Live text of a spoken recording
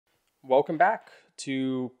Welcome back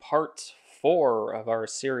to part 4 of our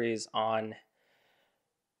series on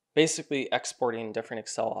basically exporting different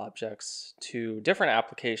Excel objects to different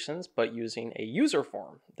applications, but using a user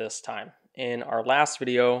form this time. In our last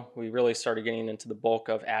video, we really started getting into the bulk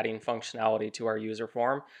of adding functionality to our user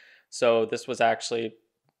form. So this was actually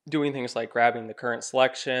doing things like grabbing the current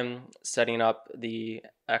selection, setting up the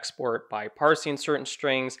export by parsing certain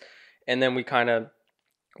strings, and then we kind of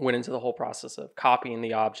went into the whole process of copying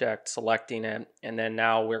the object, selecting it, and then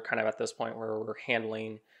now we're kind of at this point where we're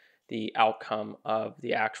handling the outcome of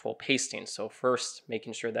the actual pasting. So first,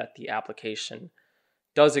 making sure that the application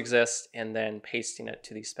does exist, and then pasting it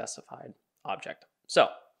to the specified object. So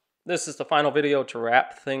this is the final video to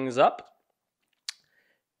wrap things up.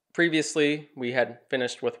 Previously, we had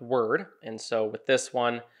finished with Word, and so with this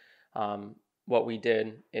one, what we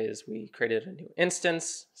did is we created a new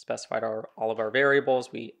instance, specified all of our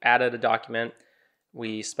variables, we added a document,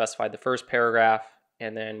 we specified the first paragraph,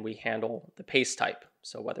 and then we handle the paste type.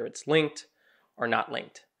 So whether it's linked or not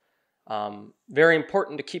linked. Very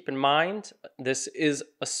important to keep in mind, this is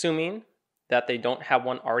assuming that they don't have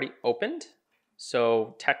one already opened.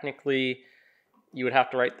 So technically, you would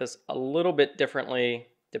have to write this a little bit differently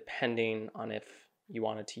depending on if you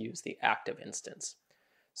wanted to use the active instance.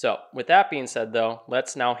 So with that being said though,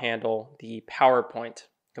 let's now handle the PowerPoint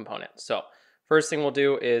component. So first thing we'll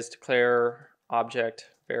do is declare object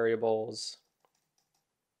variables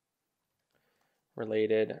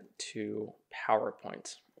related to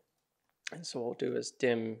PowerPoint. And so what we'll do is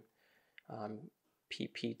dim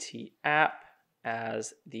ppt app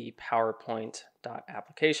as the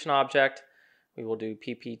PowerPoint.application object. We will do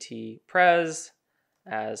ppt pres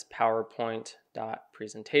as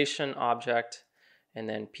PowerPoint.presentation object, and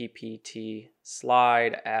then ppt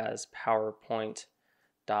slide as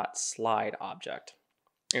PowerPoint.slide object.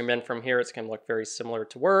 And then from here, it's going to look very similar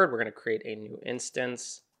to Word. We're going to create a new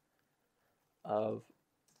instance of,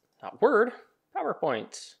 not Word,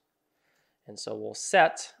 PowerPoint. And so we'll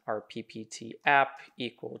set our ppt app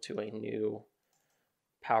equal to a new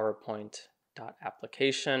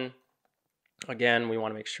PowerPoint.application. Again, we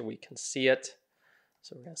want to make sure we can see it.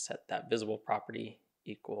 So we're going to set that visible property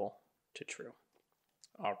equal to true.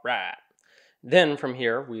 All right. Then from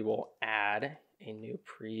here, we will add a new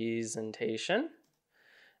presentation.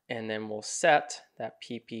 And then we'll set that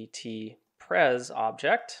ppt pres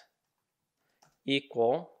object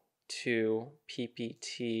equal to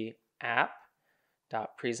ppt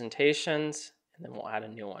app.presentations. And then we'll add a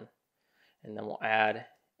new one. And then we'll add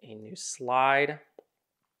a new slide.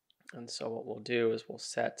 And so what we'll do is we'll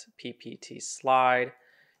set ppt slide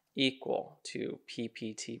equal to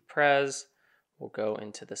ppt pres. We'll go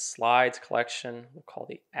into the slides collection. We'll call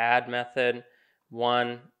the add method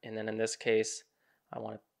 1. And then in this case, I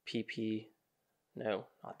want a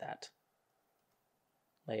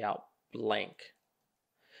layout blank.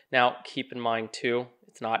 Now keep in mind too,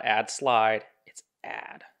 it's not add slide, it's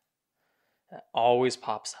add. That always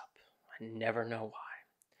pops up. I never know why.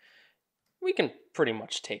 We can pretty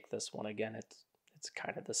much take this one again. It's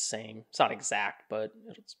kind of the same. It's not exact, but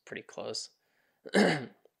it's pretty close.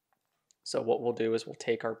 So what we'll do is we'll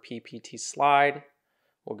take our ppt slide,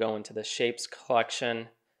 we'll go into the shapes collection,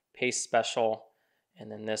 paste special,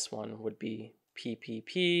 and then this one would be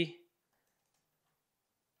ppp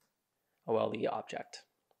OLE object.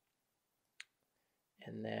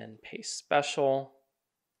 And then paste special.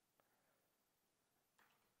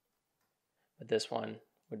 But this one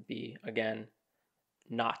would be, again,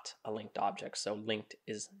 not a linked object. So linked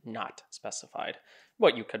is not specified.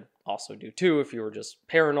 What you could also do too if you were just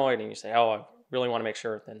paranoid and you say, oh, I really want to make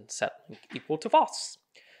sure, then set link equal to false.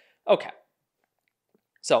 Okay.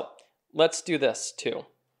 So let's do this too.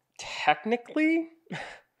 Technically,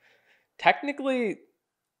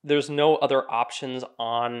 there's no other options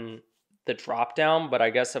on the dropdown, but I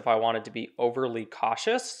guess if I wanted to be overly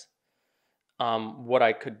cautious, what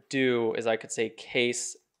I could do is I could say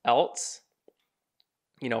case else.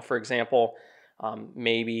 You know, for example,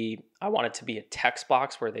 maybe I want it to be a text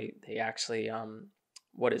box where they actually,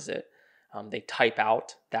 they type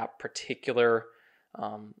out that particular,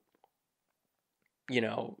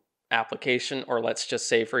 application, or let's just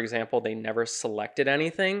say, for example, they never selected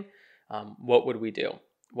anything. What would we do?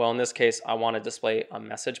 Well, in this case, I want to display a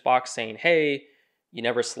message box saying, hey, you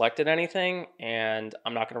never selected anything, and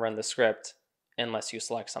I'm not going to run the script unless you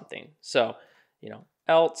select something. So,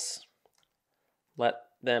 else, let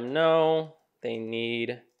them know they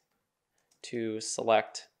need to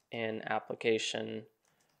select an application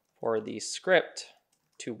for the script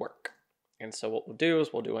to work. And so what we'll do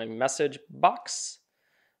is we'll do a message box.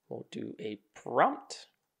 We'll do a prompt, :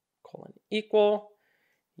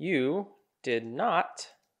 you did not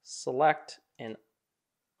select an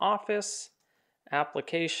Office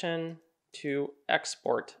application to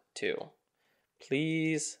export to.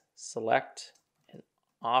 Please select an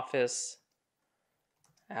Office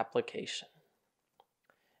application.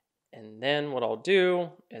 And then what I'll do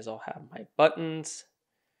is I'll have my buttons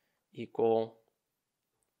equal,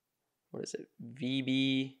 what is it,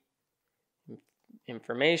 VB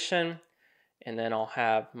information. And then I'll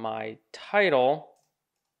have my title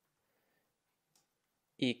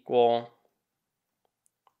equal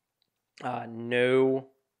no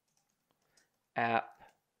app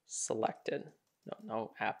selected.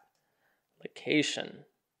 No application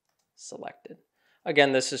selected.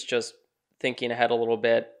 Again, this is just thinking ahead a little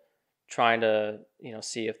bit, trying to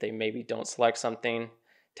see if they maybe don't select something.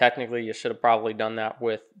 Technically, you should have probably done that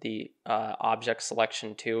with the object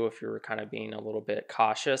selection too, if you were kind of being a little bit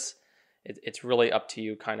cautious. It's really up to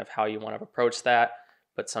you kind of how you want to approach that,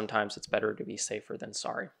 but sometimes it's better to be safer than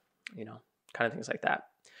sorry, kind of things like that.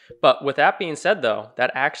 But with that being said, though,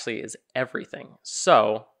 that actually is everything.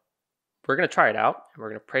 So we're going to try it out, and we're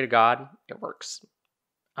going to pray to God it works.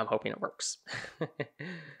 I'm hoping it works.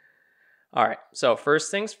 All right, so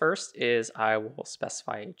first things first is I will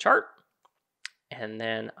specify a chart, and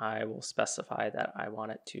then I will specify that I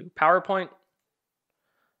want it to PowerPoint.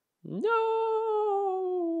 No!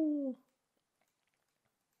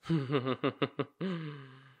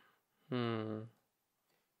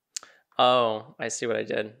 Oh, I see what I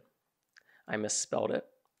did. I misspelled it.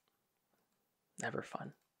 Never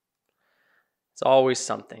fun. It's always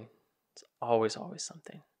something. It's always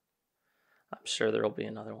something. I'm sure there will be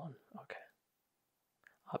another one. Okay.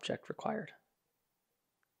 Object required.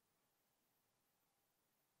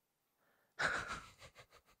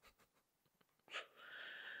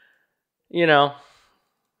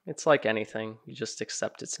 It's like anything. You just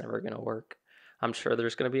accept it's never going to work. I'm sure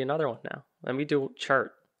there's going to be another one now. Let me do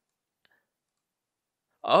chart.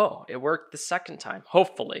 Oh, it worked the second time,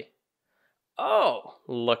 hopefully. Oh,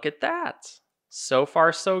 look at that. So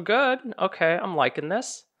far, so good. Okay, I'm liking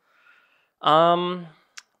this.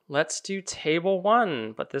 Let's do table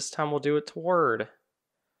 1, but this time we'll do it to Word.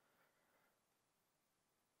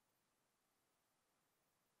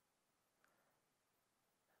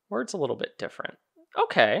 Word's a little bit different.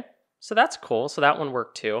 Okay, so that's cool. So that one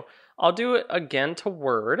worked too. I'll do it again to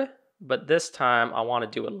Word, but this time I want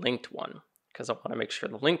to do a linked one because I want to make sure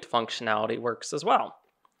the linked functionality works as well.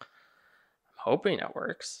 I'm hoping it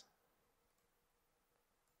works.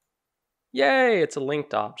 Yay, it's a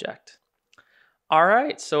linked object. All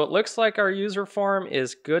right, so it looks like our user form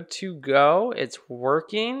is good to go. It's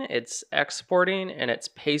working, it's exporting, and it's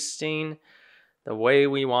pasting the way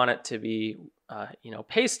we want it to be,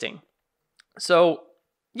 pasting. So,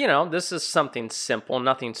 this is something simple,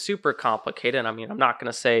 nothing super complicated. I mean, I'm not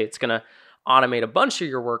going to say it's going to automate a bunch of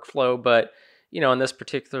your workflow, but, in this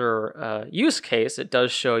particular use case, it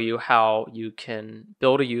does show you how you can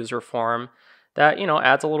build a user form that,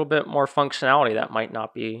 adds a little bit more functionality that might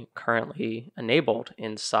not be currently enabled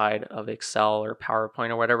inside of Excel or PowerPoint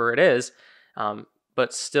or whatever it is,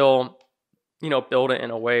 but still, build it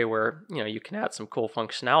in a way where, you can add some cool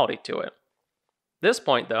functionality to it. At this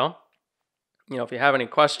point, though, if you have any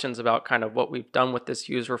questions about kind of what we've done with this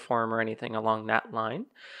user form or anything along that line,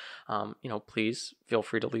 please feel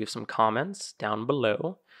free to leave some comments down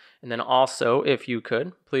below. And then also, if you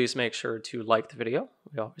could, please make sure to like the video.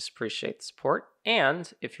 We always appreciate the support.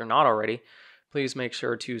 And if you're not already, please make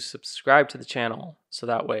sure to subscribe to the channel so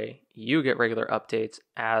that way you get regular updates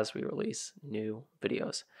as we release new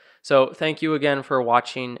videos. So thank you again for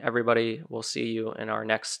watching, everybody. We'll see you in our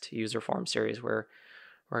next user form series where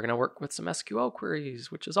we're going to work with some SQL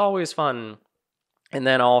queries, which is always fun. And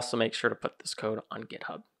then I'll also make sure to put this code on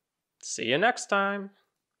GitHub. See you next time.